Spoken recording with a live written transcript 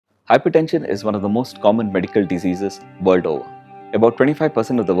Hypertension is one of the most common medical diseases world over. About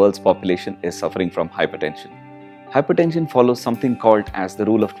 25% of the world's population is suffering from hypertension. Hypertension follows something called as the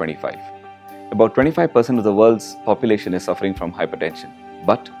rule of 25. About 25% of the world's population is suffering from hypertension,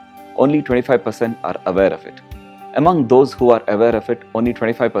 but only 25% are aware of it. Among those who are aware of it, only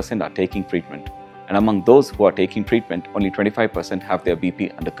 25% are taking treatment. And among those who are taking treatment, only 25% have their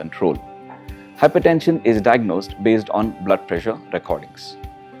BP under control. Hypertension is diagnosed based on blood pressure recordings.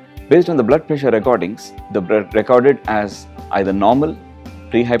 Based on the blood pressure recordings, the blood recorded as either normal,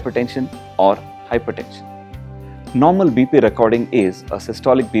 pre-hypertension or hypertension. Normal BP recording is a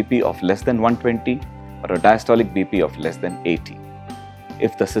systolic BP of less than 120 or a diastolic BP of less than 80.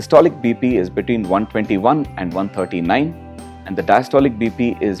 If the systolic BP is between 121 and 139 and the diastolic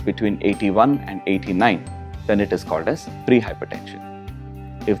BP is between 81 and 89, then it is called as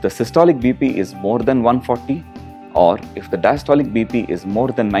pre-hypertension. If the systolic BP is more than 140 or if the diastolic BP is more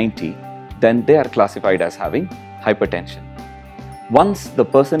than 90, then they are classified as having hypertension. Once the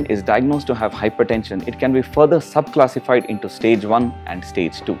person is diagnosed to have hypertension, it can be further subclassified into stage 1 and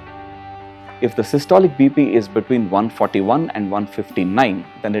stage 2. If the systolic BP is between 141 and 159,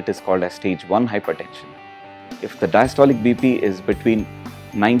 then it is called as stage 1 hypertension. If the diastolic BP is between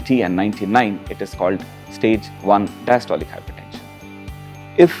 90 and 99, it is called stage 1 diastolic hypertension.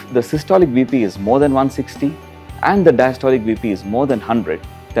 If the systolic BP is more than 160 and the diastolic BP is more than 100,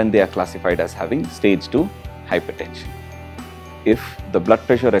 then they are classified as having stage 2 hypertension. If the blood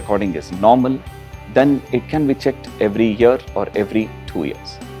pressure recording is normal, then it can be checked every year or every 2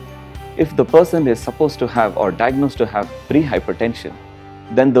 years. If the person is supposed to have or diagnosed to have pre-hypertension,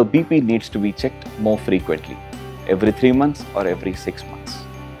 then the BP needs to be checked more frequently, every 3 months or every 6 months.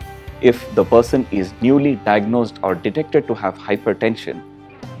 If the person is newly diagnosed or detected to have hypertension,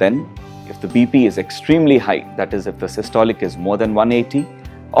 then if the BP is extremely high, that is if the systolic is more than 180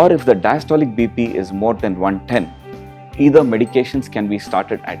 or if the diastolic BP is more than 110, either medications can be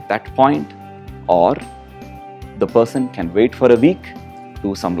started at that point or the person can wait for a week,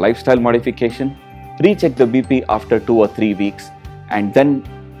 do some lifestyle modification, recheck the BP after 2 or 3 weeks and then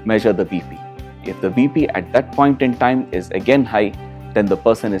measure the BP. If the BP at that point in time is again high, then the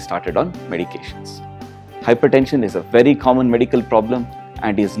person is started on medications. Hypertension is a very common medical problem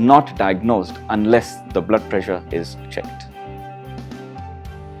and is not diagnosed unless the blood pressure is checked.